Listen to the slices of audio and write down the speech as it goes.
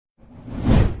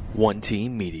One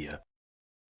Team Media.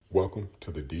 Welcome to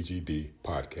the DGD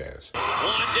podcast.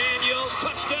 Juan Daniels,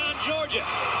 touchdown Georgia.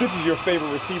 This is your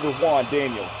favorite receiver, Juan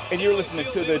Daniels, and you're listening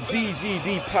to the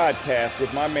DGD podcast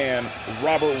with my man,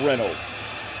 Robert Reynolds.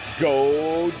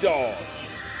 Go Dawgs!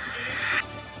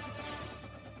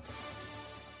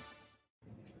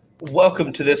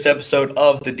 Welcome to this episode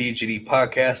of the DGD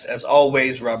podcast. As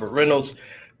always, Robert Reynolds,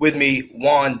 with me,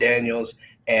 Juan Daniels,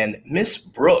 and Miss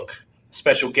Brooke.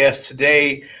 Special guest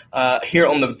today here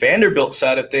on the Vanderbilt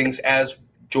side of things as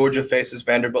Georgia faces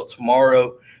Vanderbilt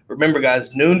tomorrow. Remember,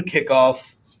 guys, noon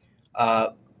kickoff.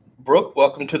 Brooke,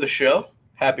 welcome to the show.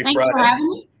 Happy Friday. Thanks for having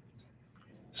me.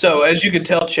 So, as you can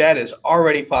tell, chat is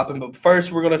already popping. But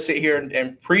first, we're going to sit here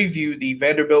and preview the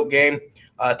Vanderbilt game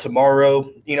tomorrow.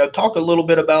 Talk a little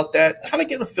bit about that. Kind of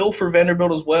get a feel for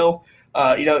Vanderbilt as well.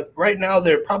 Right now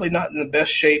they're probably not in the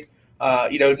best shape.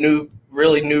 New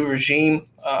regime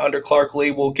under Clark Lee.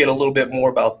 We'll get a little bit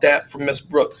more about that from Miss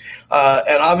Brooke.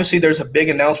 And obviously there's a big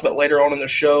announcement later on in the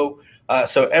show.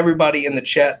 So everybody in the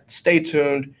chat, stay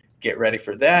tuned. Get ready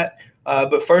for that.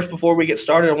 But first, before we get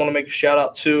started, I want to make a shout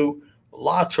out to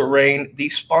La Terrain, the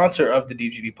sponsor of the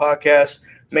DGD podcast.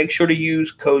 Make sure to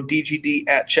use code DGD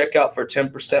at checkout for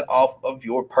 10% off of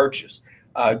your purchase.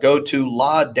 Go to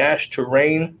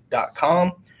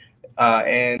la-terrain.com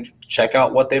and check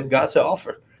out what they've got to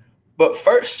offer. But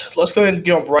first, let's go ahead and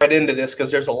jump right into this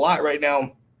because there's a lot right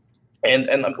now. And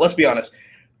let's be honest.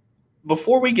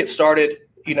 Before we get started,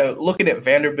 looking at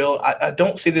Vanderbilt, I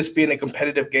don't see this being a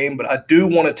competitive game, but I do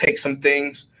want to take some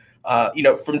things,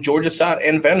 from Georgia's side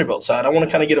and Vanderbilt's side. I want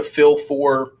to kind of get a feel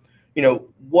for,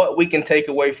 what we can take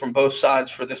away from both sides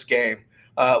for this game.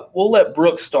 We'll let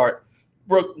Brooke start.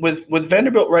 Brooke, with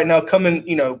Vanderbilt right now coming,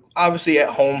 obviously at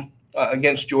home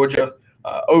against Georgia,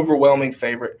 overwhelming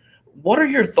favorite. What are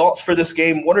your thoughts for this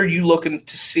game? What are you looking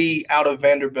to see out of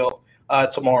Vanderbilt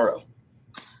tomorrow?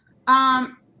 I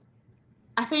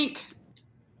think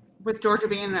with Georgia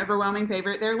being an overwhelming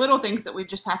favorite, there are little things that we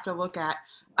just have to look at.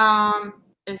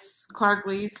 It's Clark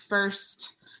Lee's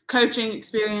first coaching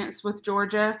experience with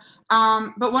Georgia.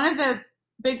 But one of the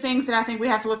big things that I think we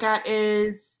have to look at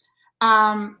is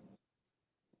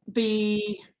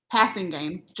the passing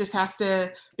game just has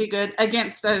to be good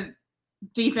against a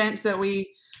defense that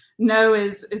we know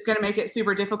is going to make it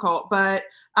super difficult. But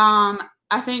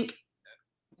I think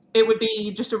it would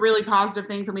be just a really positive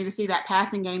thing for me to see that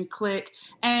passing game click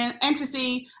and to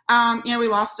see, we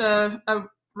lost a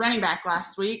running back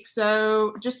last week.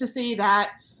 So just to see that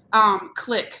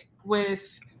click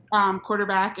with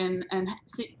quarterback and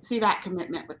see that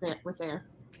commitment with there.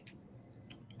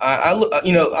 I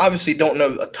obviously don't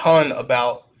know a ton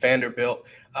about Vanderbilt,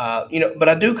 but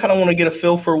I do kind of want to get a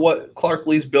feel for what Clark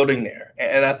Lee's building there.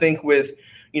 And I think with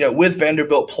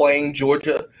Vanderbilt playing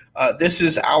Georgia, this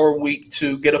is our week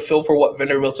to get a feel for what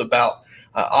Vanderbilt's about.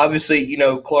 Obviously,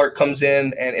 Clark comes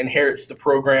in and inherits the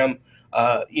program,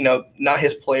 not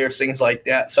his players, things like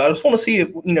that. So I just want to see,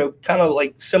 kind of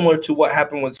like similar to what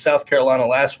happened with South Carolina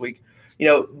last week,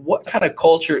 what kind of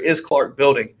culture is Clark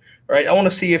building, right? I want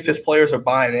to see if his players are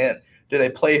buying in. Do they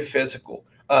play physical?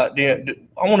 I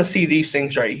want to see these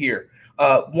things right here.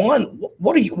 One,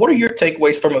 what are your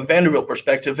takeaways from a Vanderbilt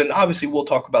perspective? And obviously we'll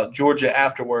talk about Georgia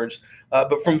afterwards.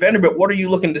 But from Vanderbilt, what are you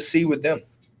looking to see with them?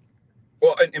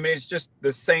 Well, I mean, it's just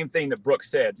the same thing that Brooke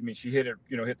said. I mean, she hit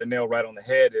the nail right on the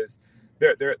head. Is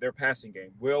their passing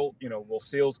game. Will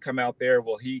Seals come out there?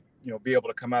 Will he be able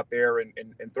to come out there and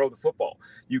throw the football?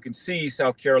 You can see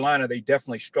South Carolina, they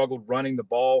definitely struggled running the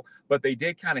ball, but they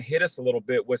did kind of hit us a little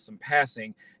bit with some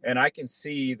passing. And I can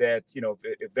see that,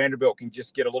 if Vanderbilt can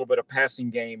just get a little bit of passing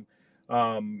game,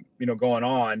 going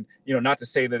on, not to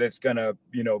say that it's going to,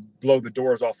 blow the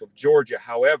doors off of Georgia.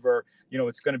 However,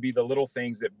 it's going to be the little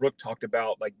things that Brooke talked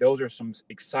about. Like those are some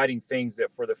exciting things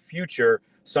that for the future,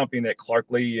 something that Clark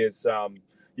Lee is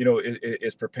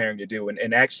preparing to do.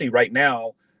 And actually right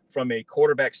now, from a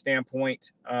quarterback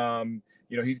standpoint,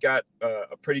 he's got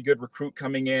a pretty good recruit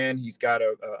coming in. He's got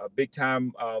a big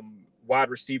time wide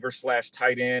receiver /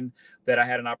 tight end that I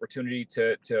had an opportunity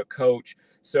to coach.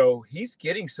 So he's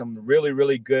getting some really,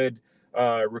 really good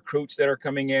recruits that are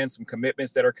coming in, some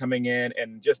commitments that are coming in,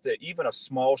 and just even a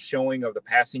small showing of the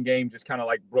passing game, just kind of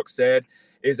like Brooke said,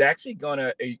 is actually going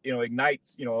to,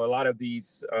 ignite, a lot of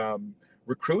these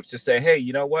recruits to say, hey,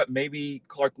 you know what, maybe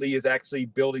Clark Lee is actually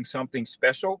building something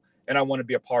special and I want to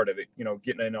be a part of it,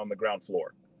 getting in on the ground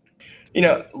floor.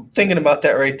 Thinking about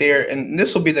that right there, and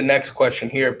this will be the next question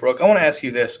here, Brooke. I want to ask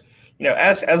you this,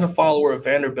 as a follower of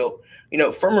Vanderbilt,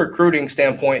 from a recruiting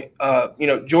standpoint,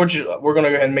 Georgia, we're going to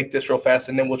go ahead and make this real fast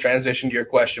and then we'll transition to your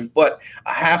question. But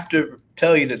I have to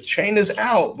tell you that the chain is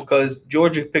out because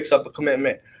Georgia picks up a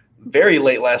commitment very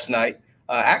late last night,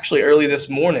 actually early this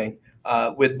morning,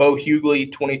 with Bo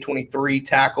Hughley, 2023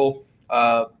 tackle,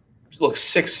 looks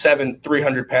 6'7",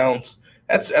 300 pounds.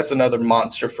 That's another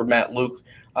monster for Matt Luke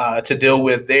to deal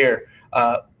with there.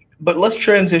 But let's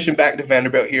transition back to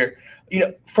Vanderbilt here.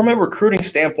 From a recruiting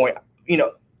standpoint,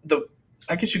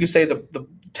 I guess you could say the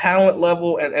talent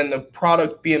level and the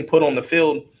product being put on the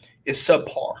field is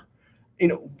subpar.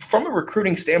 From a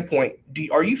recruiting standpoint,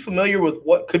 are you familiar with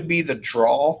what could be the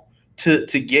draw to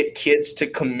get kids to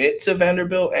commit to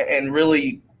Vanderbilt and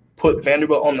really put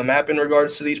Vanderbilt on the map in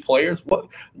regards to these players?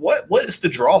 What is the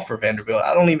draw for Vanderbilt?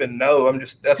 I don't even know.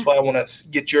 That's why I want to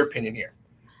get your opinion here.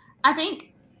 I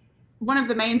think one of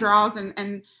the main draws,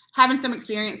 and having some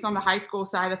experience on the high school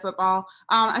side of football,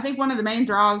 I think one of the main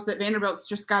draws that Vanderbilt's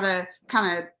just got to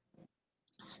kind of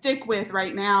stick with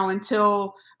right now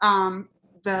until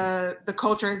the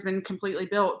culture has been completely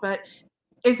built, but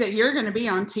is that you're going to be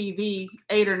on TV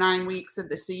 8 or 9 weeks of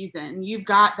the season. You've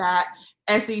got that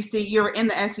SEC. You're in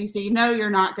the SEC. No, you're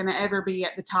not going to ever be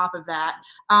at the top of that.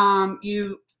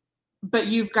 But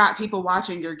you've got people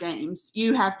watching your games.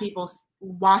 You have people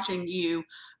watching you.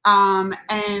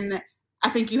 And I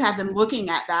think you have them looking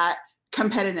at that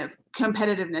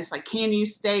competitiveness. Like, can you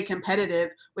stay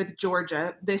competitive with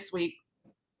Georgia this week?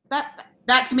 That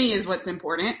to me is what's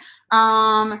important.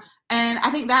 And I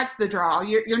think that's the draw.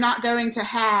 You're not going to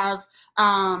have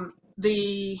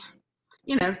the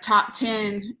top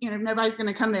 10. Nobody's going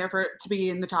to come there to be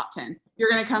in the top 10. You're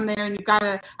going to come there, and you've got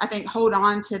to, I think, hold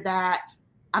on to that.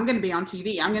 I'm going to be on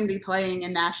TV. I'm going to be playing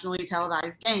in nationally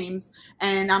televised games,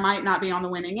 and I might not be on the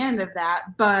winning end of that,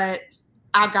 but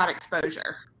I've got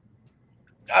exposure.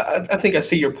 I think I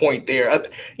see your point there.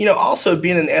 Also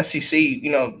being in the SEC,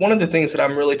 one of the things that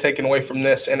I'm really taking away from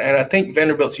this, and I think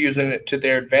Vanderbilt's using it to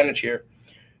their advantage here,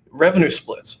 revenue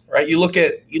splits, right? You look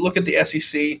at the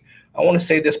SEC. I want to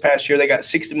say this past year they got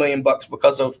 $60 million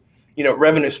because of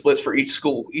revenue splits for each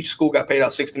school. Each school got paid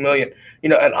out $60 million.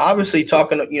 And obviously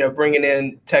bringing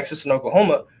in Texas and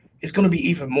Oklahoma is going to be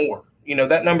even more.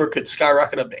 That number could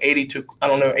skyrocket up to 80 to, I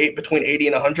don't know, between 80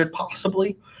 and 100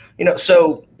 possibly.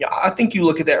 So I think you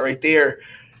look at that right there.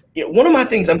 One of my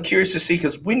things I'm curious to see,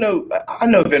 because I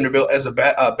know Vanderbilt as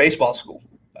a baseball school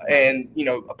and,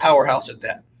 a powerhouse at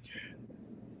that.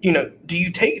 Do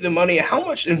you take the money? How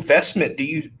much investment do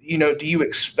you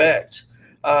expect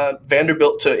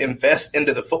Vanderbilt to invest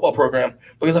into the football program?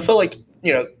 Because I feel like,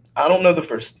 I don't know the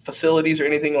facilities or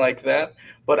anything like that,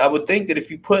 but I would think that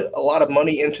if you put a lot of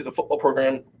money into the football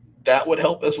program, that would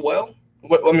help as well.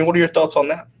 What are your thoughts on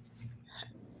that?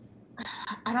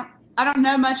 I don't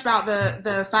know much about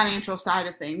the financial side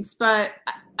of things, but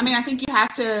I think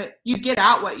you get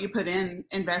out what you put in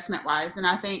investment wise. And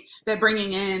I think that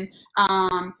bringing in,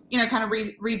 kind of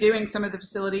redoing some of the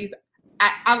facilities,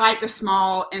 I like the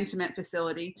small, intimate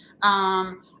facility.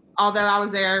 Although I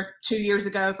was there 2 years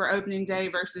ago for opening day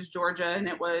versus Georgia, and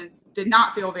it did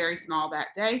not feel very small that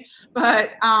day.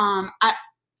 But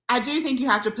I do think you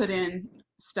have to put in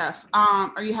stuff,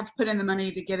 or you have to put in the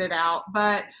money to get it out.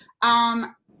 But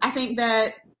I think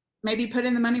that maybe put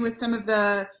in the money with some of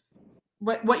the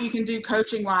what you can do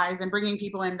coaching wise and bringing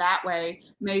people in that way,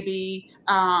 maybe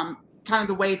kind of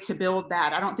the way to build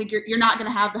that. I don't think you're not going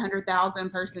to have the 100,000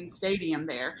 person stadium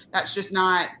there. That's just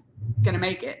not going to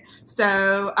make it.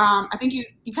 So I think you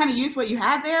kind of use what you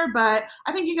have there, but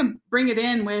I think you can bring it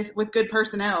in with good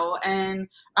personnel and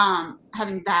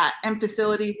having that, and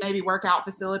facilities, maybe workout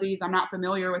facilities. I'm not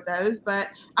familiar with those, but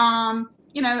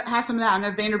have some of that. I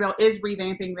know Vanderbilt is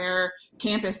revamping their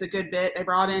campus a good bit. They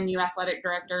brought in new athletic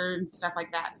director and stuff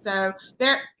like that. So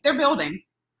they're building.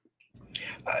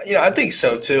 I think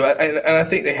so too, and I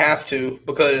think they have to,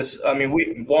 because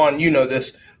Juan,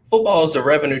 this. Football is a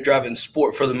revenue-driving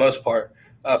sport for the most part,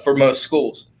 for most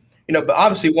schools. But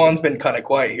obviously Juan's been kind of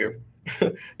quiet here.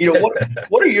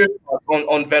 What are your thoughts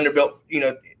on Vanderbilt?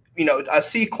 I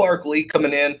see Clark Lee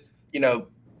coming in.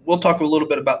 We'll talk a little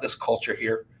bit about this culture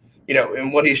here,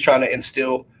 and what he's trying to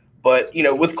instill. But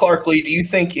with Clark Lee, do you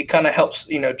think it kind of helps?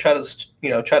 Try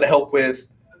to help with,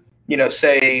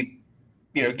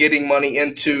 getting money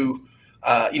into,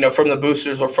 from the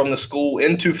boosters or from the school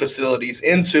into facilities,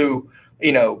 into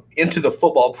the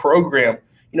football program,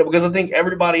 because I think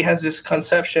everybody has this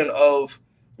conception of,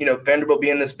 Vanderbilt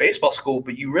being this baseball school,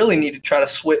 but you really need to try to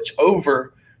switch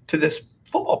over to this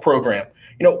football program.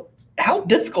 How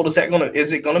difficult is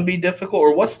it going to be difficult,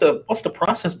 or what's the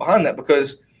process behind that?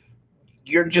 Because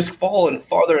you're just falling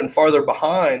farther and farther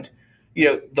behind,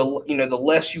 the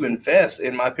less you invest,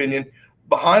 in my opinion,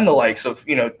 behind the likes of,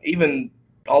 even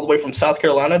all the way from South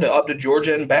Carolina to up to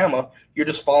Georgia and Bama. You're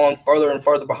just falling further and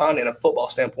further behind in a football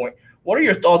standpoint. What are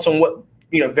your thoughts on what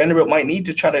Vanderbilt might need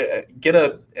to try to get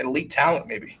an elite talent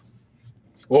maybe?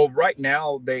 Well, right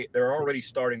now they're already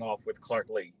starting off with Clark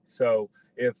Lee. So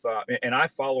if and I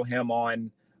follow him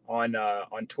on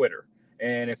Twitter,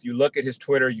 and if you look at his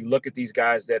Twitter, you look at these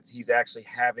guys that he's actually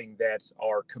having that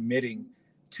are committing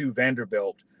to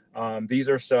Vanderbilt. These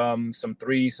are some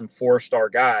 3, some 4-star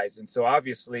guys, and so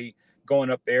obviously going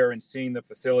up there and seeing the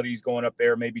facilities, going up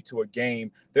there maybe to a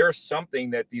game, there's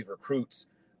something that these recruits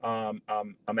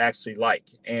actually like,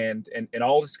 and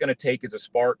all it's going to take is a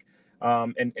spark.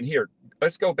 And here,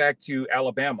 let's go back to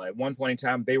Alabama. At one point in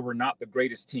time, they were not the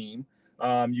greatest team.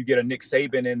 You get a Nick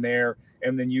Saban in there,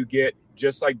 and then you get,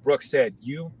 just like Brooks said,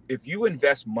 if you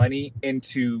invest money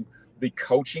into the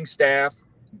coaching staff,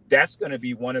 that's going to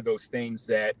be one of those things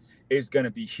that is going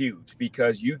to be huge,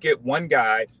 because you get one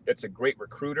guy that's a great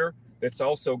recruiter that's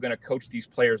also going to coach these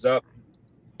players up.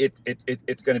 It's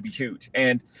going to be huge.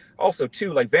 And also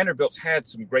too, like Vanderbilt's had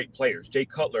some great players, Jay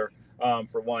Cutler,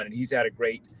 for one, and he's had a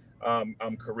great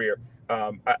career.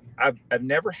 I've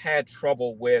never had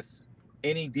trouble with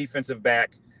any defensive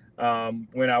back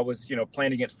when I was,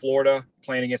 playing against Florida,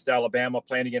 playing against Alabama,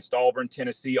 playing against Auburn,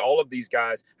 Tennessee, all of these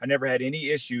guys. I never had any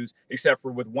issues except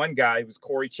for with one guy. It was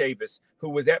Corey Chavis, who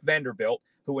was at Vanderbilt,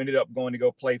 who ended up going to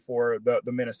go play for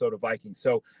the Minnesota Vikings.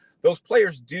 So those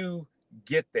players do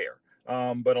get there.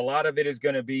 But a lot of it is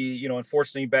going to be,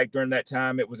 unfortunately back during that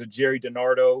time, it was a Jerry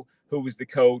DiNardo who was the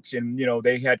coach, and,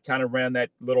 they had kind of ran that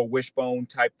little wishbone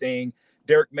type thing.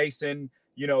 Derek Mason,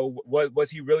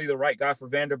 was he really the right guy for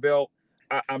Vanderbilt?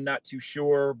 I'm not too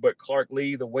sure, but Clark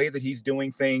Lee, the way that he's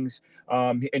doing things,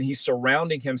 and he's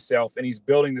surrounding himself and he's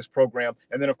building this program.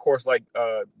 And then, of course, like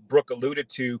Brooke alluded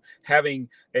to, having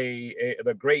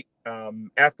the great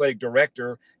athletic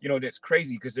director, that's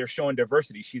crazy because they're showing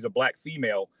diversity. She's a Black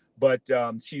female, but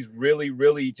she's really,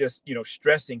 really just,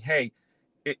 stressing, hey,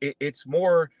 it's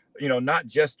more, not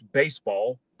just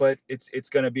baseball, but it's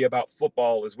going to be about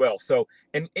football as well. So,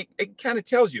 and it kind of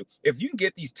tells you, if you can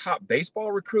get these top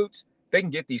baseball recruits, they can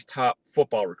get these top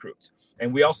football recruits.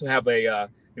 And we also have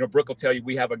Brooke will tell you,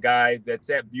 we have a guy that's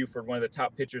at Buford, one of the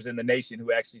top pitchers in the nation,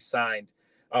 who actually signed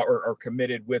or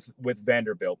committed with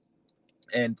Vanderbilt.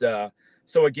 And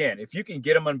so again, if you can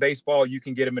get them on baseball, you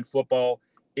can get them in football.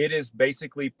 It is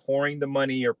basically pouring the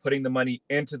money or putting the money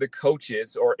into the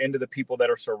coaches or into the people that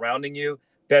are surrounding you.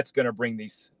 That's going to bring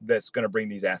these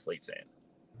athletes in.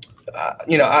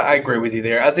 I agree with you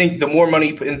there. I think the more money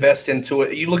you invest into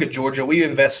it, you look at Georgia, we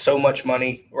invest so much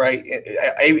money, right?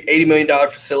 $80 million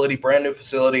facility, brand new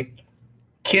facility.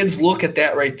 Kids look at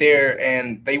that right there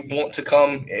and they want to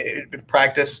come and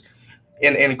practice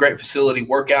in a great facility,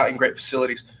 work out in great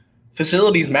facilities.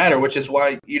 Facilities matter, which is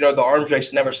why, the arms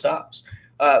race never stops.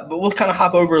 But we'll kind of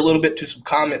hop over a little bit to some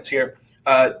comments here.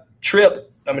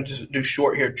 Trip, I'm going to just do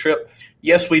short here. Trip,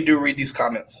 yes, we do read these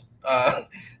comments.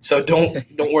 So don't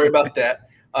worry about that.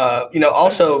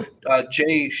 Also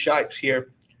Jay Shipes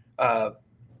here.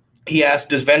 He asked,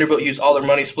 does Vanderbilt use all their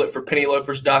money split for penny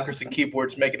loafers, dockers, and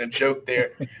keyboards? Making a joke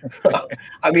there.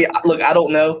 I mean, look, I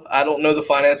don't know. I don't know the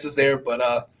finances there, but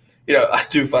I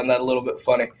do find that a little bit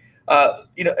funny.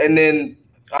 And then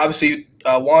obviously,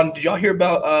 Juan, did y'all hear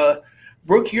about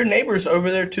Brooke, your neighbors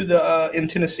over there in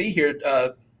Tennessee here,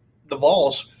 the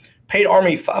Vols, paid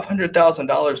Army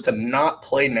 $500,000 to not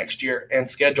play next year and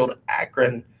scheduled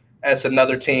Akron as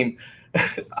another team.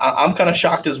 I'm kind of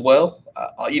shocked as well.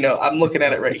 I'm looking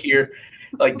at it right here.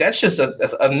 Like, that's just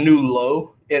a new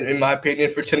low, in my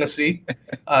opinion, for Tennessee,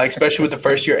 especially with the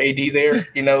first-year AD there.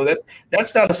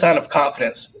 That's not a sign of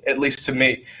confidence, at least to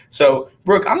me. So,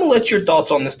 Brooke, I'm going to let your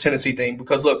thoughts on this Tennessee thing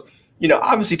because, look,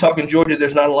 obviously talking Georgia,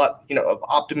 there's not a lot, of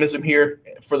optimism here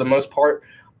for the most part.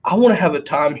 I want to have a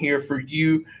time here for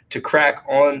you to crack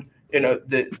on,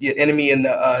 the enemy in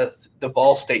the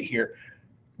Vol State here.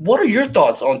 What are your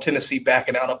thoughts on Tennessee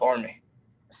backing out of Army?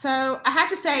 So I have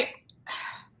to say,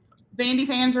 Vandy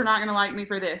fans are not going to like me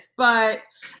for this, but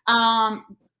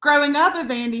growing up a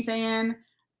Vandy fan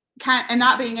and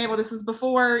not being able, this was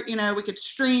before, we could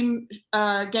stream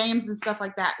games and stuff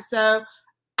like that. So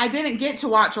I didn't get to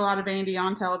watch a lot of Vandy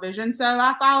on television, so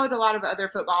I followed a lot of other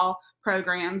football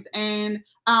programs. And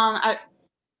I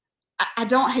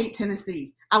don't hate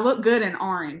Tennessee. I look good in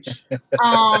orange,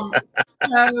 so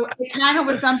it kind of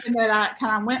was something that I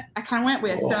kind of went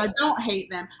with. So I don't hate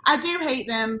them. I do hate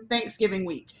them Thanksgiving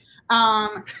week. So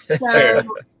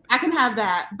I can have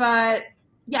that, but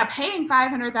yeah, paying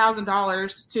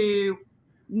 $500,000 to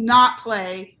not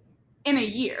play in a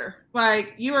year.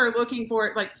 Like, you are looking for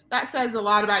it. Like, that says a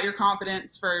lot about your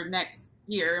confidence for next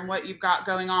year and what you've got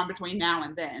going on between now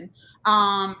and then.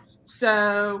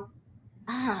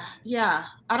 Yeah,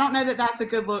 I don't know that that's a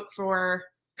good look for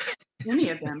Any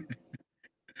of them.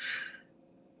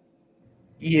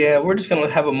 Yeah, we're just going to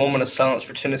have a moment of silence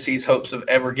for Tennessee's hopes of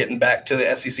ever getting back to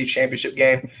the SEC championship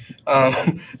game.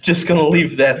 Just going to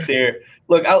leave that there.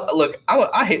 Look,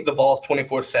 I hate the Vols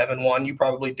 24/7. One, you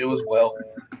probably do as well.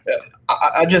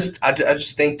 I just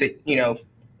think that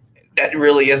that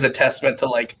really is a testament to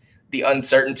like the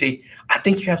uncertainty. I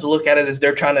think you have to look at it as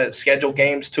they're trying to schedule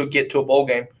games to get to a bowl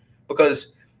game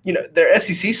because their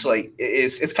SEC slate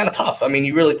is kind of tough. I mean,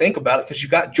 you really think about it because you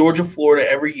got Georgia, Florida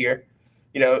every year.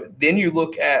 Then you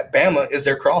look at Bama as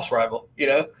their cross rival,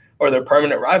 or their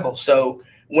permanent rival. So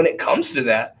when it comes to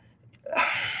that,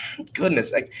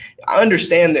 goodness, like I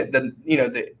understand that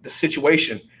the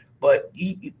situation, but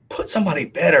you put somebody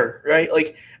better, right?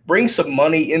 Like bring some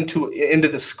money into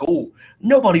the school.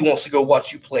 Nobody wants to go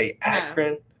watch you play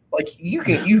Akron. Like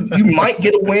you might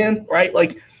get a win, right?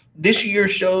 Like this year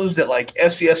shows that like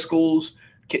FCS schools,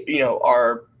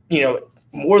 are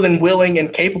more than willing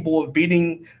and capable of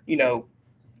beating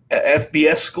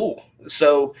FBS school.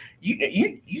 So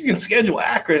you can schedule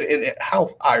Akron, and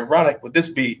how ironic would this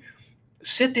be?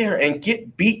 Sit there and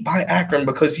get beat by Akron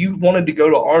because you wanted to go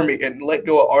to Army and let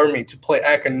go of Army to play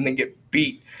Akron and then get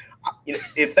beat.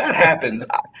 If that happens,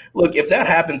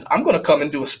 I'm going to come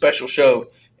and do a special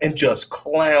show and just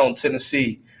clown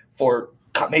Tennessee for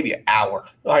maybe an hour.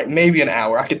 All right, maybe an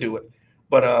hour. I could do it.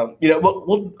 But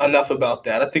we'll enough about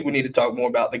that. I think we need to talk more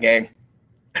about the game.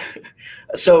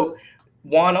 So,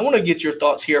 Juan, I want to get your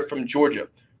thoughts here from Georgia,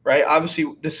 right?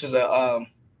 Obviously, this is a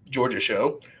Georgia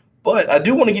show, but I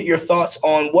do want to get your thoughts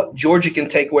on what Georgia can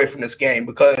take away from this game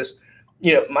because,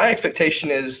 my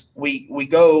expectation is we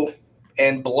go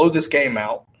and blow this game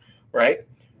out, right?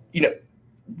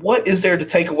 What is there to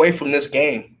take away from this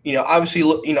game? Obviously,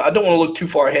 I don't want to look too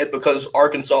far ahead because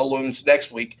Arkansas looms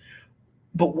next week,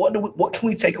 but what can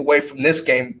we take away from this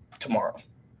game tomorrow?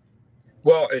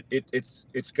 Well,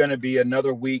 it's going to be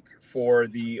another week for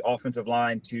the offensive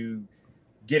line to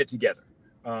get it together.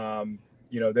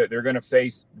 They're going to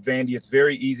face Vandy. It's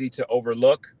very easy to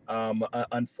overlook.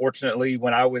 Unfortunately,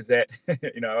 when I was at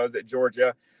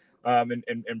Georgia,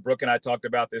 and Brooke and I talked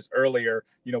about this earlier.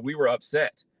 We were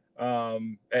upset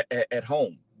at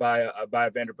home by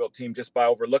a Vanderbilt team just by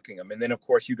overlooking them. And then, of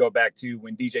course, you go back to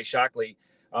when DJ Shockley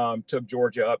took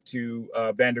Georgia up to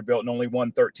Vanderbilt and only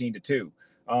won 13-2.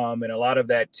 And a lot of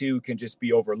that, too, can just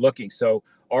be overlooking. So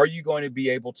are you going to be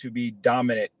able to be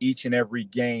dominant each and every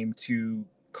game to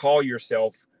call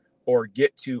yourself or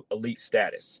get to elite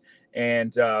status?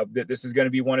 And this is going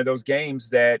to be one of those games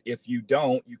that if you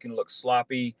don't, you can look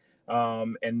sloppy.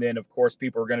 And then, of course,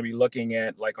 people are going to be looking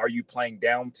at, like, are you playing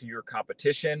down to your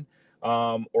competition?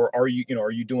 Or are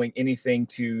you doing anything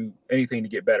to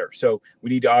get better? So we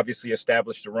need to obviously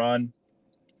establish the run.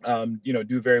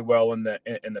 Do very well in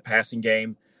the passing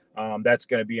game. That's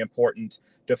going to be important.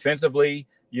 Defensively,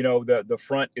 the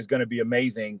front is going to be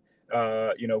amazing.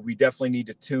 We definitely need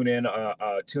to tune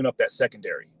up that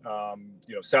secondary.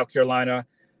 South Carolina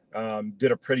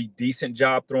did a pretty decent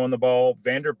job throwing the ball.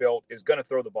 Vanderbilt is going to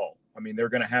throw the ball. I mean, they're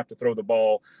going to have to throw the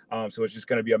ball. So it's just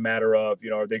going to be a matter of,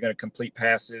 are they going to complete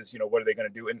passes? What are they going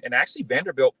to do? And actually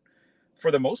Vanderbilt, for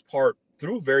the most part,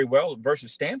 threw very well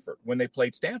versus Stanford when they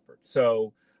played Stanford.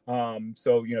 So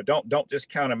don't just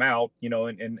count them out,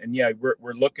 and yeah,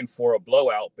 we're looking for a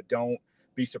blowout, but don't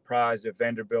be surprised if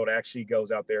Vanderbilt actually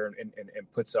goes out there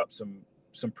and puts up some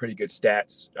pretty good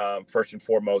stats, first and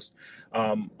foremost.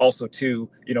 Also too,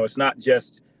 it's not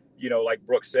just, like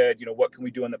Brooke said, what can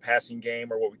we do in the passing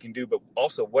game or what we can do, but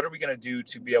also what are we going to do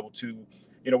to be able to,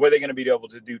 what are they going to be able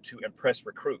to do to impress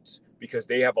recruits? Because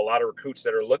they have a lot of recruits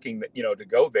that are looking, to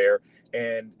go there.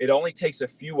 And it only takes a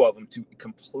few of them to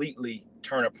completely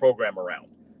turn a program around.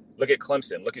 Look at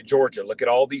Clemson, look at Georgia, look at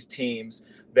all these teams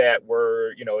that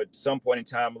were, at some point in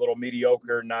time, a little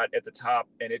mediocre, not at the top.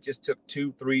 And it just took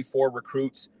 2, 3, 4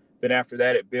 recruits. Then after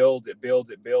that, it builds. And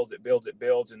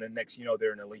then next,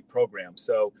 they're an elite program.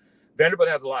 So Vanderbilt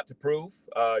has a lot to prove.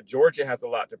 Georgia has a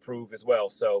lot to prove as well.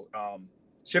 So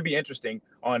should be interesting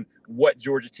on what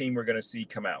Georgia team we're going to see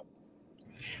come out.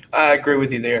 I agree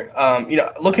with you there.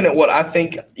 Looking at what I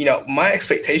think, my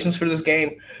expectations for this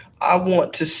game, I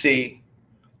want to see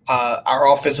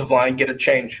our offensive line get a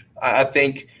change. I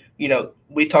think,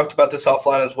 we talked about this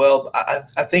offline as well.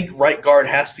 I think right guard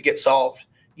has to get solved.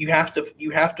 You have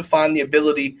to find the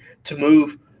ability to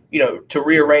move, to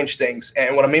rearrange things.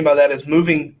 And what I mean by that is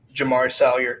moving Jamari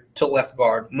Salyer to left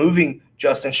guard, moving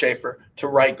Justin Schaefer to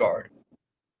right guard.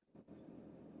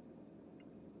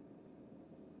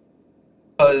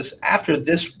 Because after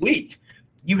this week,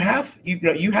 you have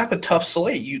a tough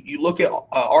slate. You look at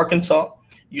Arkansas,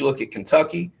 you look at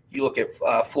Kentucky, You look at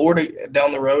Florida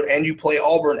down the road, and you play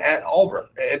Auburn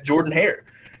at Jordan-Hare.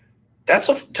 That's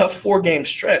a tough 4-game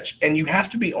stretch, and you have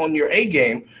to be on your A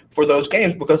game for those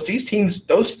games because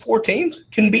those 4 teams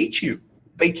can beat you.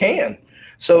 They can.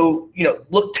 So,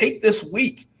 take this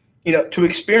week, to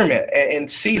experiment and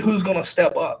see who's going to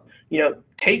step up.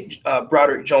 Take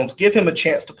Broderick Jones, give him a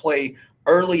chance to play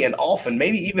early and often,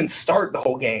 maybe even start the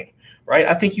whole game, right?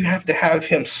 I think you have to have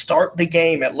him start the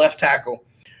game at left tackle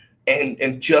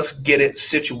and just get it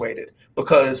situated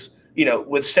because,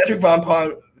 with Cedric Von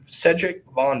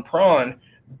Prawn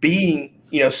being,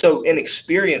 so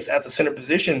inexperienced at the center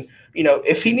position,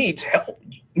 if he needs help,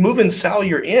 moving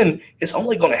Salyer in is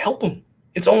only going to help him.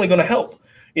 It's only going to help,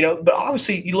 but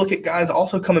obviously you look at guys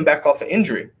also coming back off of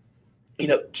injury.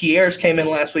 Kieres came in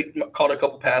last week, caught a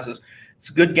couple passes. It's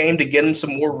a good game to get him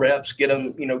some more reps, get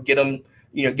the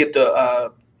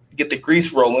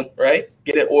grease rolling, right?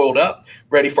 Get it oiled up,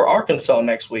 ready for Arkansas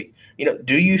next week.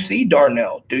 Do you see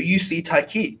Darnell? Do you see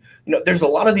Tyke? There's a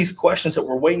lot of these questions that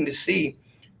we're waiting to see.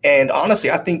 And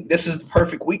honestly, I think this is the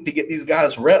perfect week to get these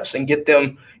guys reps and get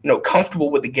them,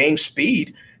 comfortable with the game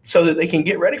speed so that they can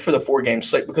get ready for the 4-game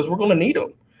slate because we're going to need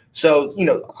them. So,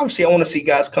 obviously I want to see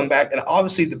guys come back. And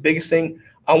obviously the biggest thing,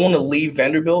 I want to leave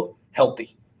Vanderbilt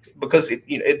healthy because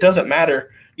it doesn't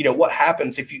matter, what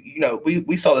happens if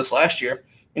we saw this last year,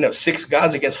 6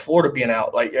 guys against Florida being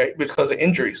out right, because of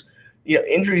injuries.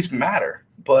 Injuries matter,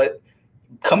 but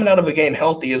coming out of a game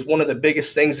healthy is one of the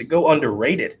biggest things that go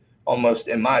underrated almost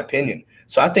in my opinion.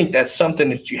 So I think that's something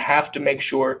that you have to make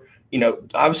sure,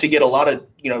 obviously get a lot of,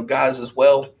 guys as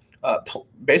well,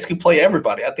 basically play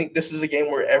everybody. I think this is a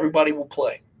game where everybody will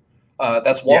play.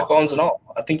 That's walk-ons and all.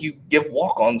 I think you give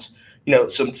walk-ons,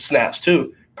 some snaps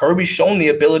too. Kirby's shown the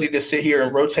ability to sit here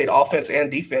and rotate offense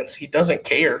and defense. He doesn't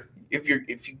care if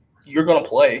you're going to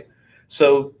play.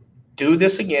 So do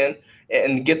this again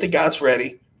and get the guys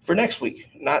ready for next week.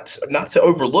 Not to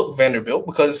overlook Vanderbilt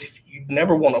because you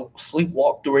never want to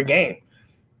sleepwalk through a game.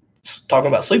 Talking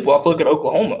about sleepwalk, look at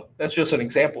Oklahoma. That's just an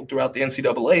example throughout the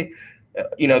NCAA.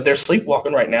 They're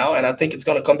sleepwalking right now, and I think it's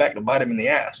going to come back to bite them in the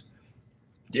ass.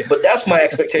 Yeah. But that's my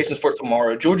expectations for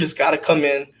tomorrow. Georgia's got to come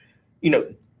in.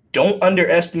 Don't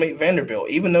underestimate Vanderbilt.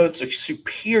 Even though it's a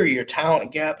superior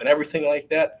talent gap and everything like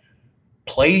that,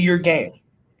 play your game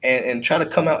and try to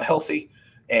come out healthy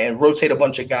and rotate a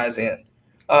bunch of guys in.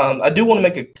 I do want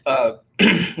to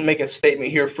make a statement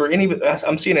here for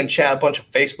I'm seeing in chat a bunch of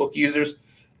Facebook users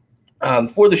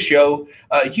for the show.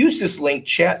 Use this link,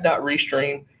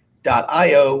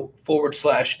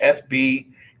 chat.restream.io/FB.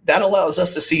 That allows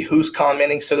us to see who's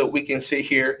commenting so that we can sit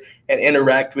here and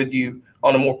interact with you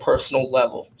on a more personal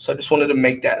level. So I just wanted to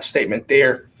make that statement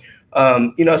there.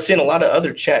 I've seen a lot of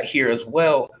other chat here as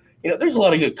well. There's a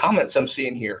lot of good comments I'm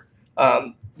seeing here,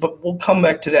 but we'll come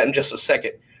back to that in just a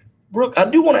second. Brooke, I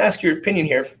do want to ask your opinion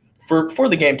here for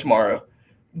the game tomorrow.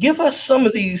 Give us some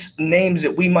of these names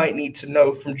that we might need to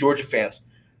know from Georgia fans.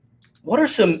 Who are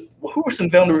some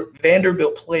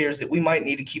Vanderbilt players that we might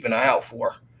need to keep an eye out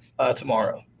for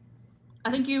tomorrow? I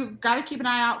think you've got to keep an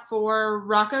eye out for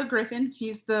Rocco Griffin.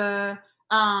 He's the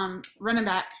running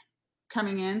back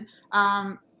coming in.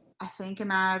 I think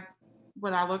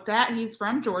what I looked at, he's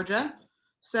from Georgia.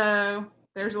 So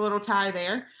there's a little tie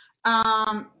there.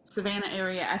 Savannah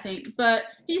area, I think. But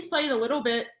he's played a little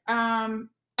bit and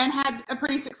had a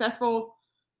pretty successful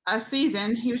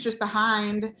season. He was just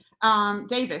behind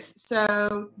Davis.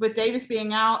 So with Davis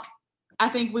being out, I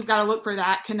think we've got to look for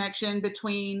that connection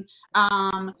between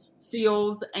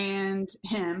Seals and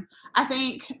him. I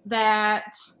think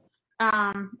that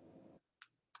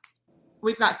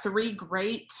we've got 3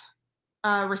 great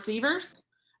receivers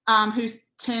who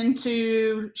tend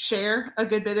to share a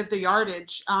good bit of the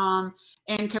yardage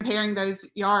and comparing those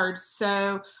yards.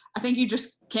 So I think you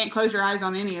just can't close your eyes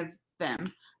on any of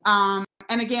them. And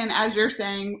again, as you're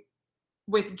saying,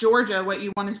 with Georgia, what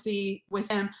you want to see with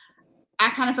them,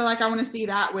 I kind of feel like I want to see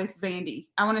that with Vandy.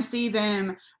 I want to see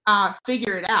them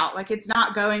figure it out. Like, it's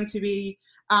not going to be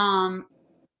that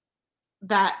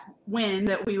win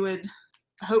that we would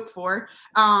hope for,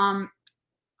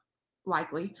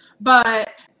 likely. But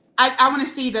I want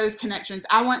to see those connections.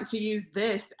 I want to use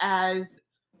this as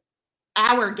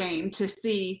our game to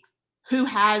see who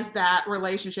has that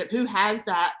relationship, who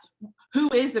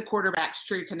is the quarterback's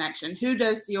true connection, who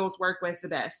does Seals work with the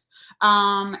best.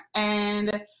 And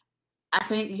I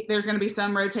think there's going to be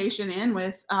some rotation in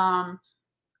with the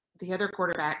other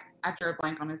quarterback. I drew a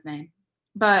blank on his name.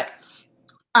 But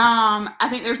I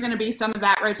think there's going to be some of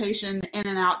that rotation in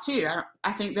and out too.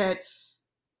 I think that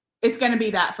it's going to be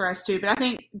that for us too. But I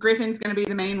think Griffin's going to be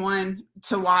the main one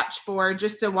to watch for,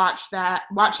 just to watch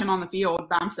him on the field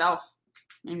by himself.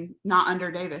 and not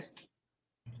under Davis.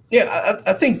 Yeah,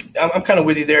 I think I'm kind of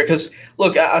with you there because,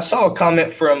 look, I saw a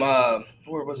comment from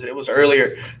where was it? It was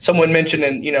earlier. Someone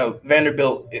mentioning,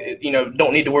 Vanderbilt,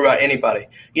 don't need to worry about anybody.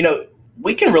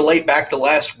 We can relate back to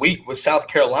last week with South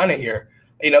Carolina here.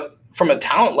 From a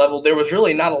talent level, there was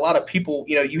really not a lot of people.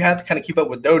 You have to kind of keep up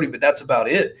with Doty, but that's about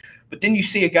it. But then you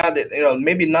see a guy that,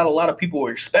 maybe not a lot of people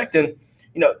were expecting,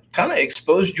 kind of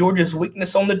expose Georgia's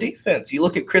weakness on the defense. You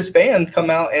look at Chris Van come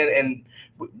out and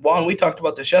Juan, we talked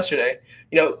about this yesterday,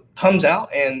 comes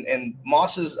out and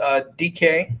Moss's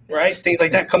DK, right? Things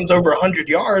like that comes over 100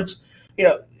 yards,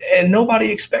 and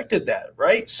nobody expected that,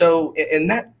 right? So, and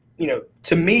that,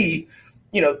 to me,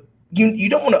 you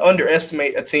don't want to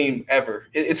underestimate a team ever.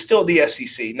 It's still the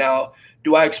SEC. Now,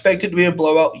 do I expect it to be a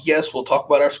blowout? Yes, we'll talk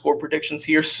about our score predictions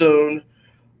here soon.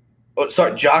 Oh,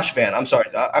 sorry, Josh Van. I'm sorry.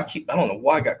 I don't know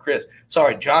why I got Chris.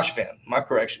 Sorry, Josh Van. My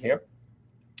correction here.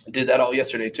 I did that all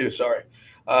yesterday too. Sorry.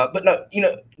 But no,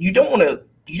 you don't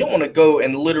want to go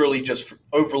and literally just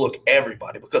overlook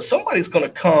everybody because somebody's going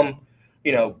to come,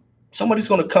 somebody's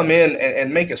going to come in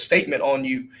and make a statement on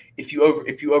you if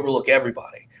you overlook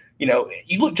everybody.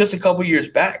 You look just a couple years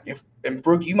back, and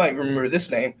Brooke, you might remember this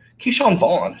name, Keyshawn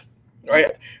Vaughn,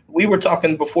 right? We were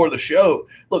talking before the show.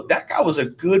 Look, that guy was a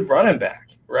good running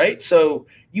back, right? So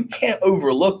you can't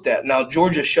overlook that. Now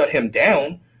Georgia shut him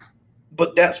down,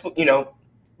 but that's what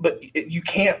But you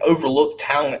can't overlook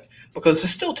talent because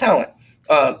it's still talent.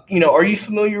 Are you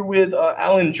familiar with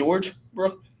Alan George,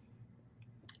 Brooke?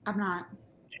 I'm not.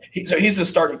 He's a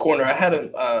starting corner. I had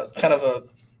him kind of a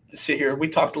sit here. We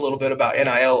talked a little bit about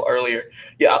NIL earlier.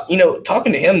 Yeah,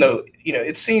 talking to him though,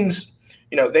 it seems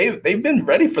they've been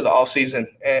ready for the offseason,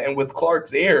 and with Clark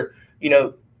there,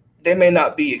 they may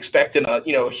not be expecting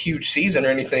a huge season or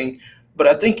anything, but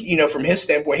I think from his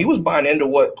standpoint, he was buying into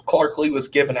what Clark Lee was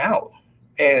giving out.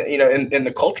 And, in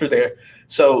the culture there.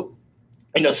 So,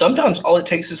 sometimes all it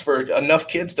takes is for enough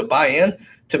kids to buy in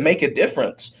to make a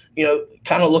difference.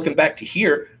 Kind of looking back to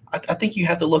here, I think you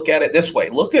have to look at it this way.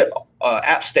 Look at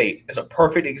App State as a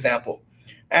perfect example.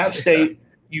 App State,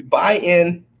 you buy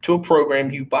in to a program,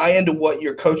 you buy into what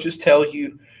your coaches tell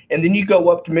you, and then you go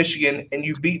up to Michigan and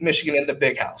you beat Michigan in the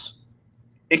Big House.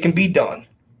 It can be done,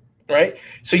 right?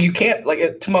 So you can't,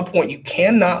 to my point, you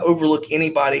cannot overlook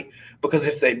anybody because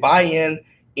if they buy in,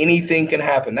 anything can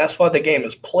happen. That's why the game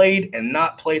is played and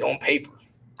not played on paper.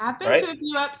 I've been to a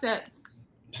few upsets.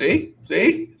 See?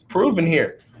 It's proven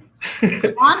here.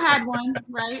 Juan had one,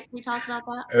 right? We talked about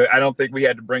that. I don't think we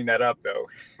had to bring that up, though.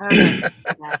 Okay.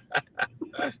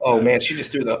 Oh, man, she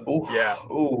just threw the ooh. Yeah.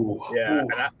 Ooh. Yeah, ooh.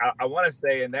 and I want to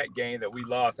say in that game that we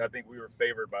lost, I think we were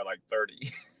favored by like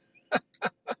 30.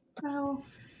 Oh.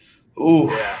 Ooh.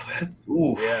 Yeah.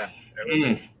 Ooh. Yeah.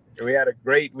 We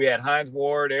had Hines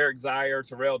Ward, Eric Zier,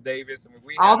 Terrell Davis. I mean,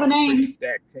 we all had the a pretty names.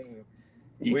 Stacked team.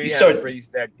 Start, a pretty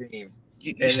stacked team.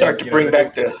 You start to bring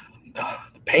back the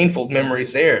painful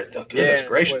memories there. Goodness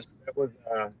gracious. That was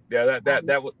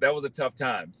a tough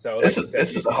time. So this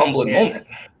is a humbling moment.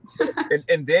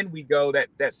 And then we go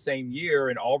that same year,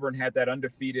 and Auburn had that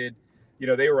undefeated.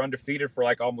 They were undefeated for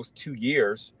like almost 2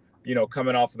 years.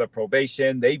 Coming off of the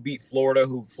probation, they beat Florida,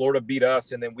 who Florida beat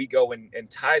us, and then we go and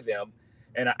tie them.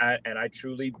 And I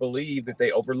truly believe that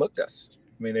they overlooked us.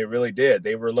 I mean, they really did.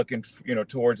 They were looking,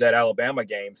 towards that Alabama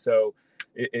game. So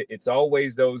it's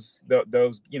always those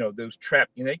trap.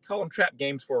 They call them trap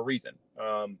games for a reason.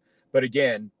 But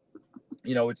again,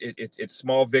 it's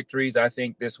small victories. I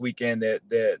think this weekend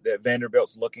that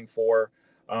Vanderbilt's looking for,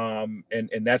 and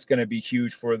that's going to be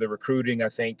huge for the recruiting. I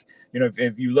think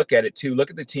if you look at it too, look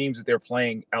at the teams that they're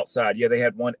playing outside. Yeah, they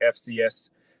had one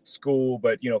FCS school,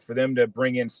 but for them to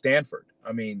bring in Stanford,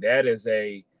 I mean, that is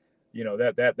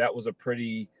that was a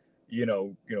pretty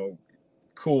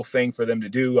cool thing for them to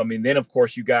do. I mean, then of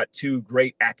course you got two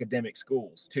great academic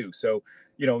schools too. So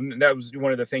that was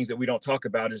one of the things that we don't talk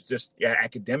about is just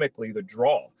academically the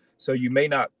draw. So you may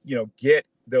not get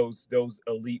those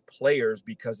elite players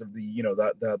because of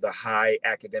the high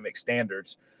academic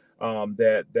standards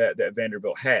that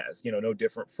Vanderbilt has. No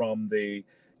different from those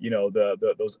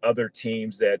other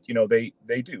teams that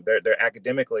they do. They're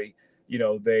academically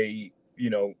they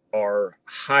are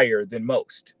higher than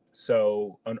most.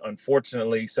 So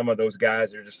unfortunately, some of those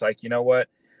guys are just like, what,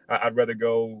 I'd rather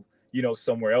go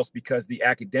somewhere else because the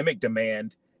academic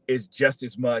demand is just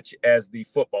as much as the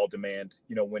football demand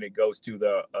when it goes to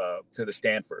the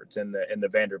Stanfords and the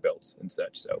Vanderbilts and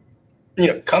such. So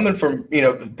coming from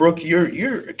Brooke,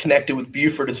 you're connected with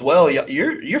Buford as well.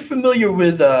 You're familiar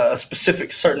with a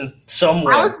specific certain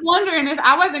someone. I was wondering if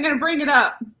I wasn't going to bring it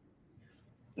up.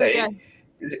 Yes.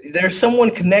 There's someone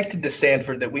connected to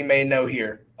Stanford that we may know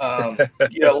here. A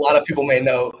lot of people may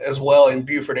know as well in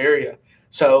Beaufort area.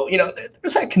 So,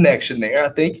 there's that connection there. I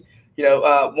think,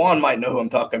 Juan might know who I'm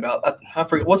talking about. I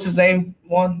forget. What's his name,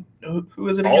 Juan? Who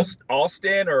is it again?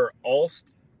 Austin or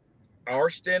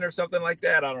Arston or something like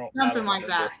that. Something like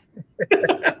that.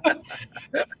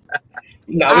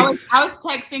 No, I was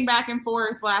texting back and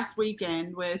forth last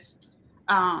weekend with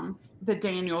the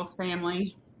Daniels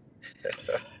family.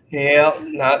 Yeah,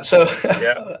 not so.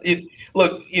 Yeah.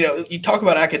 Look, you talk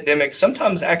about academics.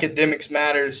 Sometimes academics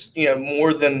matters,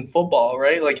 more than football,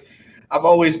 right? Like, I've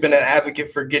always been an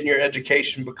advocate for getting your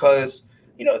education because,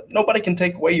 nobody can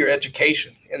take away your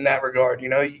education in that regard.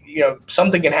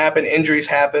 Something can happen, injuries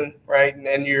happen, right?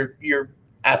 And your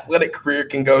athletic career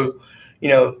can go,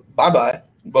 bye-bye.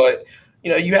 But,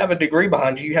 you have a degree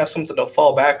behind you. You have something to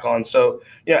fall back on. So,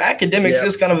 academics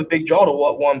is kind of a big draw to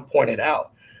what Juan pointed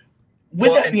out.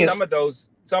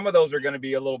 Some of those are going to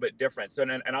be a little bit different. So,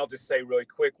 and I'll just say really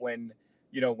quick, when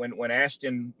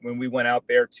Ashton, when we went out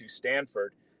there to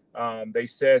Stanford, they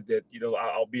said that,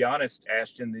 I'll be honest,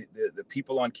 Ashton, the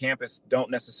people on campus don't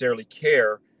necessarily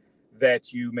care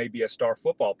that you may be a star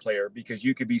football player, because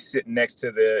you could be sitting next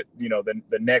to the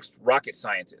next rocket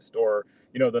scientist, or,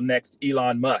 the next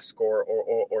Elon Musk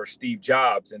or Steve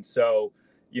Jobs. And so,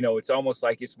 it's almost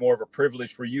like it's more of a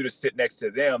privilege for you to sit next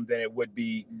to them than it would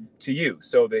be to you.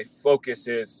 So the focus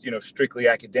is, strictly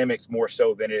academics more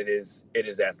so than it is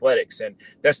athletics. And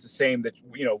that's the same that,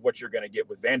 what you're going to get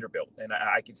with Vanderbilt. And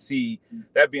I could see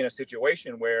that being a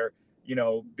situation where,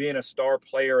 being a star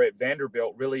player at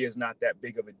Vanderbilt really is not that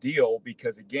big of a deal,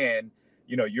 because again,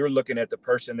 you're looking at the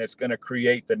person that's going to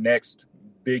create the next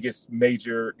biggest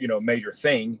major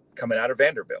thing coming out of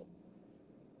Vanderbilt.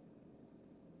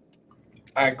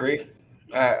 I agree.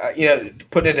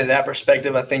 Put it in that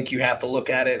perspective, I think you have to look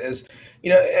at it as,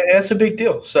 it's a big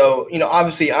deal. So,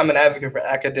 obviously I'm an advocate for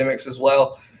academics as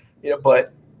well,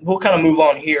 but we'll kind of move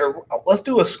on here. Let's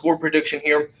do a score prediction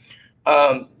here.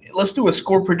 Let's do a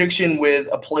score prediction with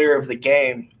a player of the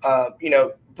game.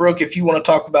 Brooke, if you want to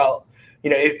talk about,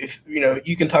 if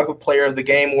you can talk about player of the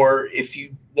game, or if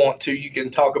you want to, you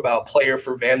can talk about player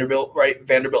for Vanderbilt, right?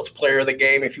 Vanderbilt's player of the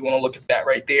game, if you want to look at that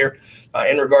right there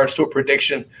in regards to a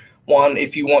prediction. Juan,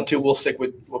 if you want to, we'll stick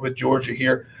with Georgia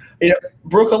here.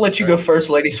 Brooke, I'll let you go first,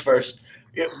 ladies first.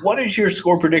 What is your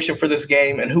score prediction for this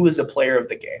game, and who is the player of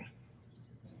the game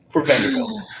for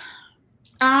Vanderbilt?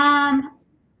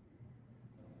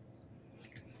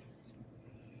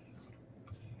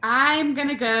 I'm going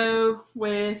to go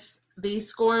with the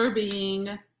score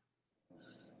being –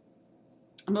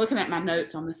 I'm looking at my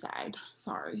notes on the side.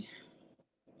 Sorry.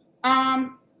 I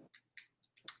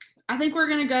think we're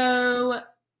going to go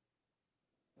 –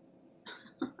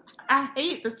 I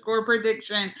hate the score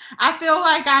prediction. I feel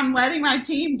like I'm letting my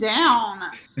team down.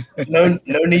 No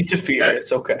need to fear.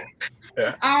 It's okay.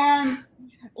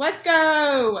 Let's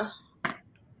go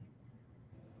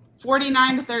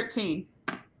 49-13.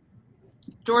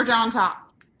 Georgia on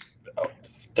top.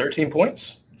 13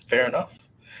 points. Fair enough.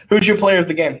 Who's your player of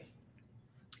the game?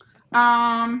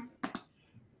 I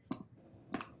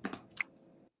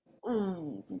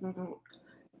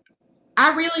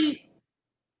really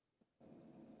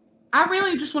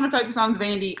just want to focus on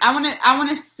Vandy. I want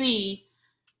to see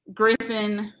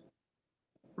Griffin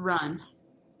run.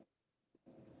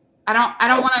 I don't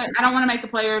want to make a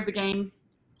player of the game.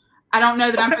 I don't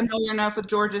know that I'm familiar enough with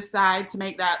Georgia's side to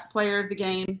make that player of the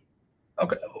game.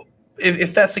 Okay.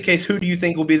 If that's the case, who do you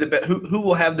think will be the best? Who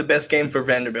will have the best game for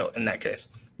Vanderbilt in that case?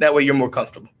 That way you're more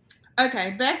comfortable.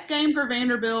 Okay. Best game for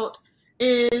Vanderbilt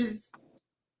is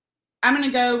I'm going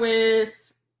to go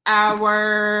with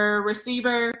our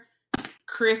receiver,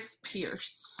 Chris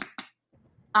Pierce.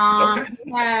 Okay.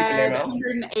 He had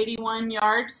 181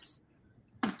 yards.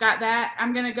 He's got that.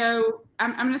 I'm going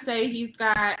to say he's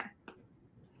got –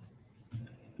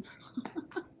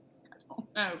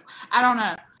 I don't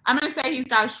know. I'm going to say he's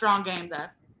got a strong game, though.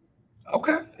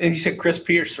 Okay. And you said Chris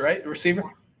Pierce, right? The receiver?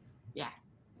 Yeah.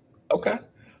 Okay.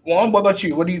 Juan, what about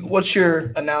you? What's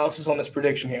your analysis on this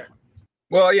prediction here?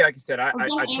 Well, yeah, like I said, I try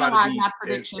to analyze be my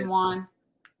prediction, Juan.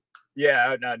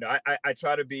 Yeah, no. I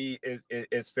try to be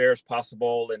as fair as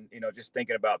possible, and just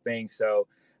thinking about things. So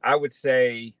I'd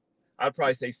probably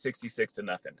say 66-0.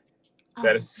 Oh.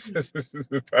 That is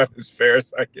about as fair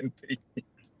as I can be.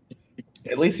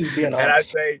 At least he's being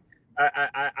honest. And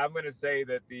I'm going to say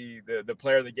that the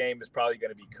player of the game is probably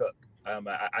going to be Cook.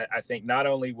 I think not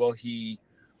only will he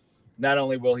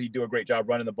do a great job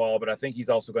running the ball, but I think he's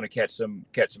also going to catch some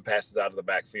passes out of the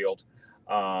backfield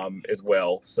as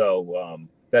well. So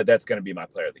that's going to be my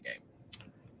player of the game.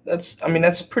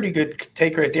 That's a pretty good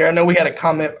take right there. I know we had a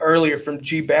comment earlier from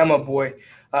G Bama Boy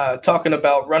talking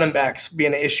about running backs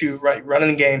being an issue, right?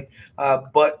 Running game,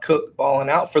 but Cook balling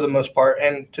out for the most part.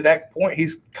 And to that point,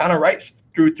 he's kind of right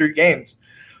through 3 games.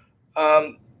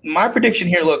 My prediction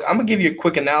here, look, I'm going to give you a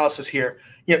quick analysis here.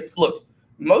 Look,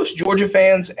 most Georgia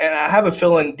fans, and I have a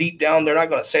feeling deep down they're not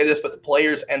going to say this, but the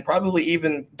players and probably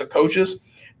even the coaches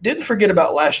didn't forget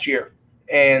about last year.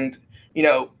 And,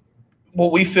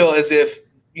 what we feel as if,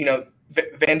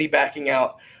 Vandy backing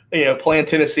out, playing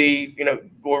Tennessee,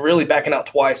 we're really backing out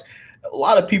twice. A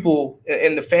lot of people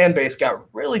in the fan base got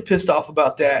really pissed off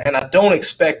about that, and I don't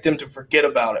expect them to forget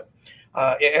about it.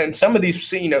 And some of these,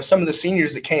 some of the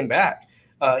seniors that came back,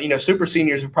 super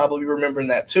seniors are probably remembering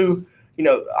that too.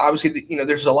 Obviously,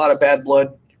 there's a lot of bad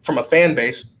blood from a fan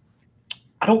base.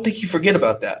 I don't think you forget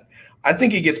about that. I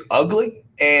think it gets ugly,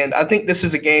 and I think this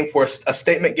is a game for a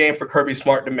statement game for Kirby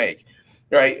Smart to make.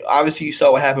 Right? Obviously, you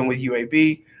saw what happened with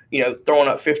UAB. Throwing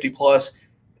up 50 plus.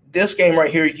 This game right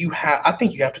here, I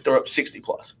think you have to throw up 60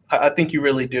 plus. I think you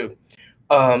really do.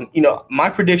 My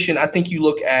prediction, I think you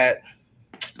look at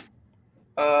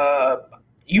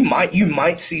you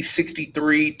might see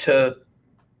 63-3.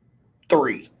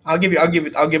 I'll give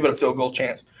it a field goal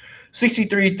chance.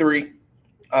 63-3.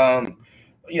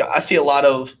 I see a lot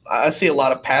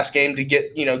of pass game to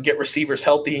get receivers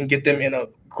healthy and get them in a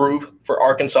groove for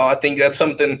Arkansas. I think that's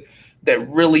something that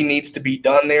really needs to be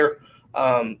done there.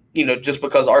 Just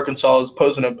because Arkansas is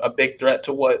posing a big threat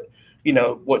to what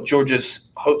Georgia's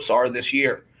hopes are this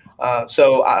year.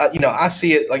 So I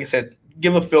see it, like I said,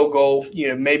 give a field goal,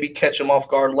 maybe catch them off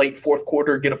guard late fourth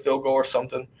quarter, get a field goal or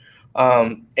something.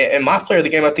 And my player of the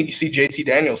game, I think you see JT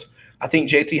Daniels. I think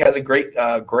JT has a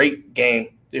great game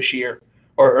this year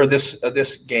or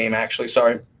this game actually.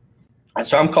 Sorry.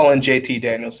 So I'm calling JT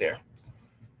Daniels there.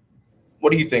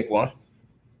 What do you think, Juan?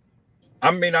 I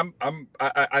mean,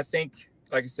 I think,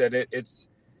 like I said, it's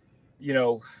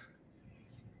going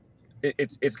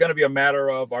to be a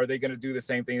matter of, are they going to do the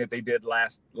same thing that they did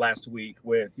last week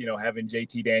with, having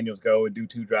JT Daniels go and do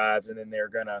 2 drives, and then they're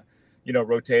going to,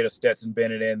 rotate a Stetson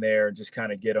Bennett in there and just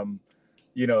kind of get them,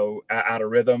 out of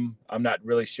rhythm. I'm not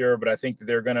really sure, but I think that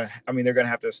they're going to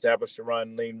have to establish the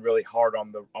run, lean really hard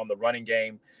on the running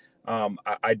game.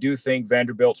 I do think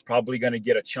Vanderbilt's probably going to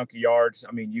get a chunk of yards.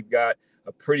 I mean, you've got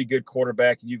a pretty good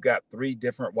quarterback, and you've got 3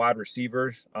 different wide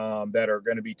receivers that are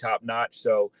going to be top notch.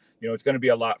 So, it's going to be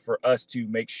a lot for us to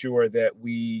make sure that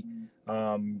we,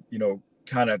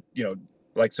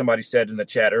 like somebody said in the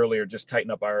chat earlier, just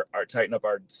tighten up our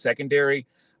secondary.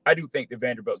 I do think that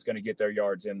Vanderbilt's going to get their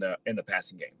yards in the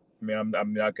passing game. I mean,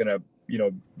 I'm not going to,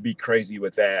 be crazy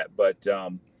with that, but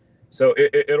so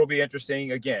it'll be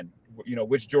interesting. Again,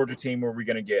 which Georgia team are we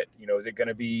going to get? Is it going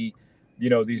to be,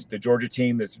 the Georgia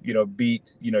team that's,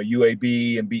 beat,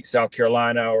 UAB and beat South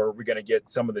Carolina, or are we going to get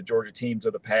some of the Georgia teams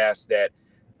of the past that,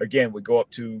 again, would go up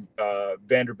to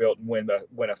Vanderbilt and win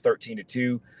a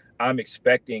 13-2? I'm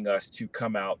expecting us to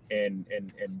come out and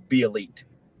be elite.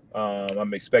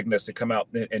 I'm expecting us to come out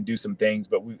and do some things,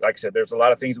 but like I said, there's a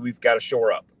lot of things that we've got to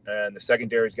shore up, and the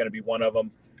secondary is going to be one of them.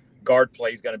 Guard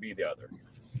play is going to be the other.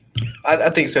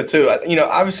 I think so too.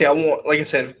 Obviously, I want, like I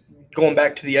said, going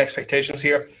back to the expectations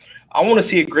here, I want to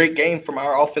see a great game from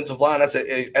our offensive line as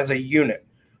a unit,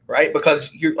 right?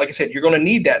 Because like I said, you're going to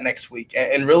need that next week,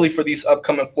 and really for these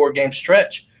upcoming 4-game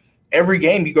stretch, every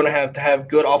game you're going to have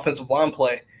good offensive line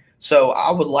play. So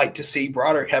I would like to see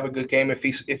Broderick have a good game if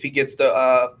he gets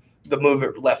the move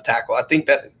at left tackle. I think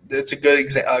that it's a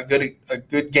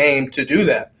good game to do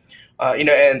that.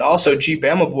 And also G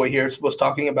Bama Boy here was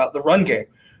talking about the run game.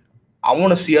 I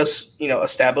want to see us,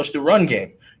 establish the run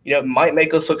game. It might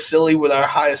make us look silly with our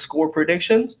highest score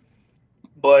predictions,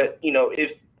 but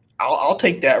if I'll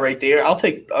take that right there, I'll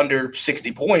take under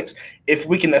 60 points if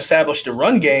we can establish the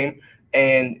run game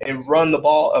and run the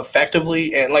ball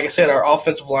effectively. And like I said, our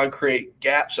offensive line create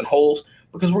gaps and holes,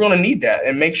 because we're going to need that,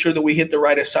 and make sure that we hit the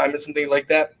right assignments and things like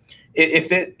that.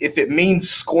 If it means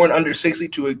scoring under 60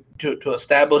 to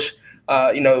establish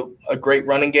a great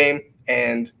running game,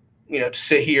 and to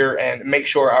sit here and make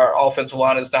sure our offensive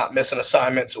line is not missing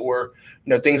assignments or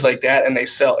things like that, and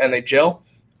they gel,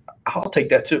 I'll take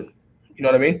that too. You know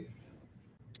what I mean?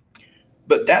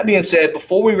 But that being said,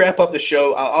 before we wrap up the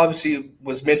show, I obviously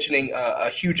was mentioning a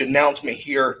huge announcement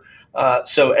here.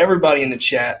 So everybody in the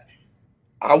chat,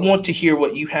 I want to hear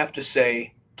what you have to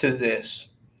say to this.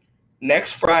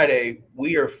 Next Friday,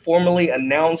 we are formally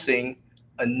announcing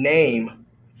a name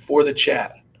for the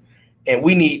chat, and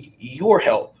we need your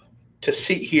help to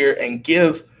sit here and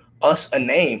give us a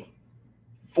name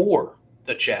for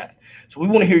the chat. So we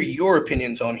want to hear your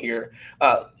opinions on here.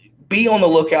 Be on the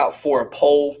lookout for a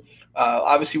poll.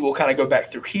 Obviously, we'll kind of go back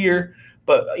through here,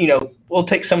 but we'll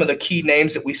take some of the key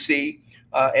names that we see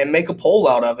and make a poll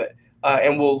out of it,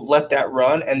 and we'll let that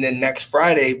run. And then next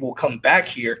Friday we'll come back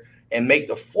here and make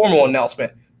the formal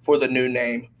announcement for the new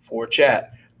name for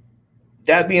chat.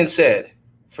 That being said,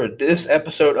 for this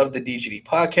episode of the DGD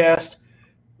podcast,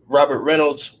 Robert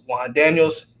Reynolds, Juan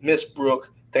Daniels, Miss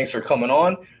Brooke, thanks for coming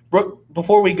on. Brooke,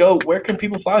 before we go, where can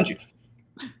people find you?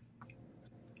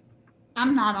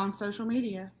 I'm not on social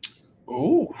media.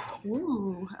 Ooh.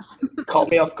 Ooh. Caught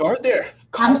me off guard there.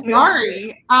 I'm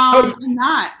sorry. I'm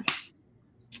not.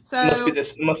 So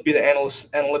must be the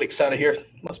analytics side of here.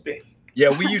 Must be.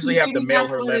 Yeah, we usually have to mail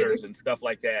her letters and stuff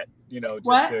like that,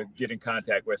 just to get in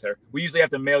contact with her. We usually have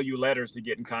to mail you letters to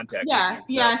get in contact with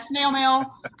you. Yeah, snail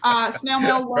mail. Snail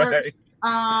mail work.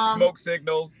 Right. Smoke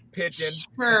signals, pigeon.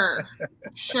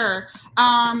 Sure.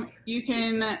 You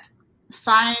can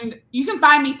find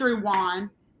me through Juan.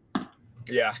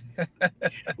 Yeah.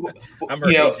 I'm her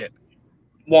agent.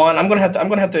 Juan, I'm gonna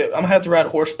have to ride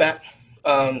horseback.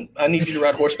 I need you to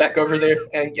ride horseback over there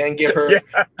and give her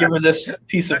this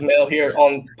piece of mail here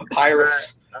on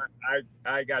papyrus.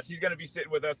 I got. She's gonna be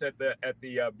sitting with us at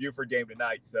the Buford game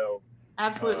tonight, so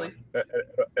absolutely,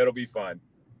 it'll be fun.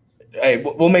 Hey,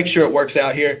 we'll make sure it works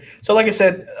out here. So, like I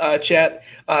said, chat.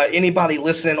 Anybody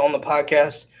listening on the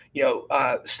podcast,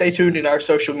 stay tuned in our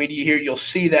social media here. You'll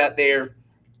see that there.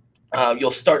 You'll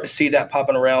start to see that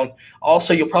popping around.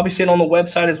 Also, you'll probably see it on the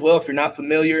website as well if you're not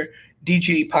familiar.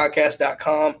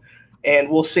 DGDpodcast.com, and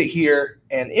we'll sit here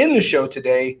and in the show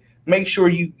today. Make sure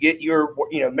you get your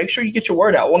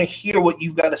word out. I want to hear what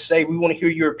you've got to say. We want to hear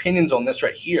your opinions on this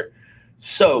right here.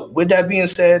 So, with that being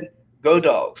said, go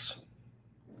Dogs.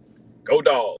 Go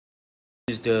Dogs.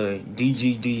 This is the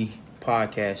DGD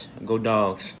podcast. Go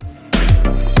Dogs.